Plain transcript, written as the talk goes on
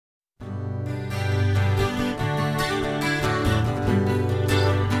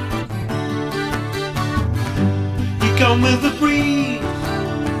come with the breeze,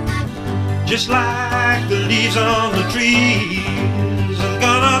 just like the leaves on the trees. And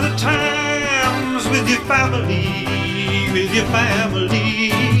gone are the times with your family, with your family.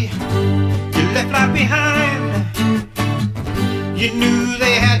 You left life behind, you knew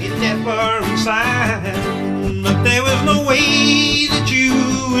they had you never inside, but there was no way that you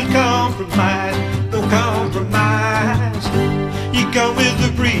would compromise, no compromise. You come with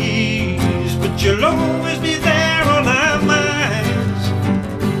the breeze, but you'll always be there on our minds.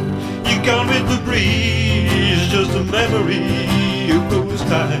 You come with the breeze, just a memory of those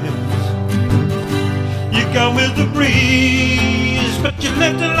times. You come with the breeze, but you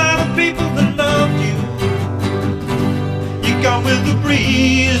left a lot of people that loved you. You come with the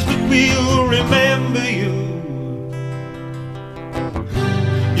breeze, but we'll remember you.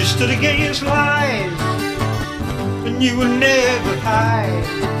 You stood against lies, and you would never hide.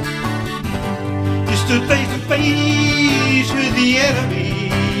 You stood face to face with the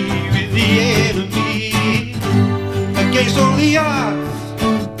enemy, with the enemy. Against all the odds,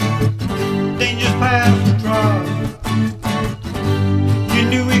 dangerous paths to trod. You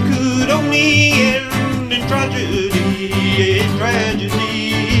knew it could only end in tragedy, in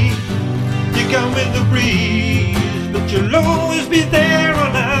tragedy. You come with the breeze, but you'll always be there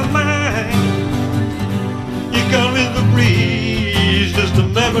on our mind. You come with the breeze, just a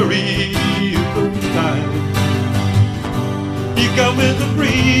memory of those times. You come with the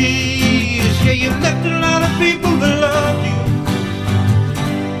breeze, yeah, you left a lot of people that loved you.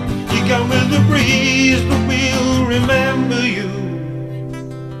 You come with the breeze, but we'll remember you.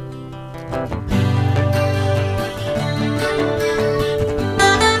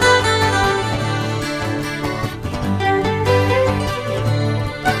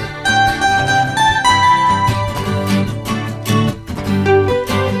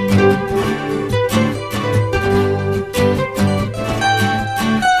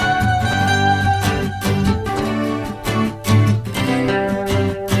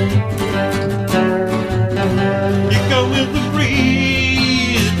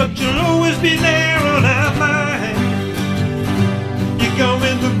 But you'll always be there on our mind. You come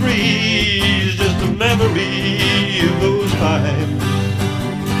with the breeze, just a memory of those times.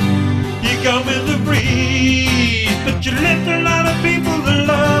 You come with the breeze, but you left a lot of people that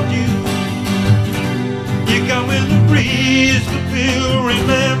loved you. You come with the breeze, but we'll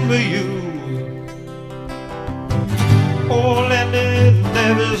remember you. All ended in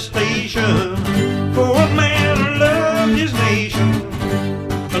devastation for a man who loved his nation.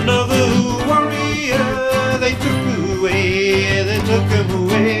 Another warrior they took away, they took him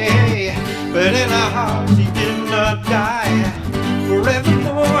away. But in our hearts he did not die,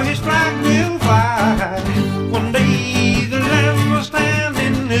 forevermore his flag will fly. One day the land will stand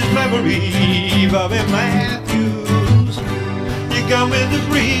in his memory, Bobby Matthews. You come with the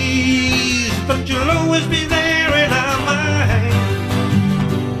breeze, but you'll always be there in our mind.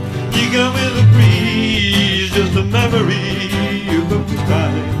 You come with the breeze, just a memory of those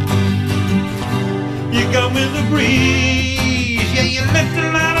times. You come with the breeze, yeah, you left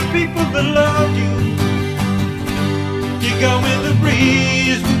a lot of people that loved you. You come with the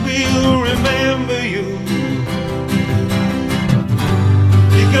breeze, but we'll remember you.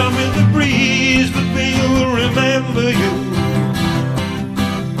 You come with the breeze, but we'll remember you.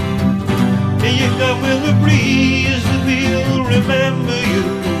 Yeah, you come with the breeze, but we'll remember you.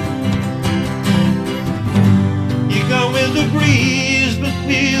 You come with the breeze, but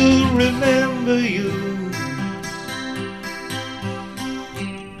we'll remember you.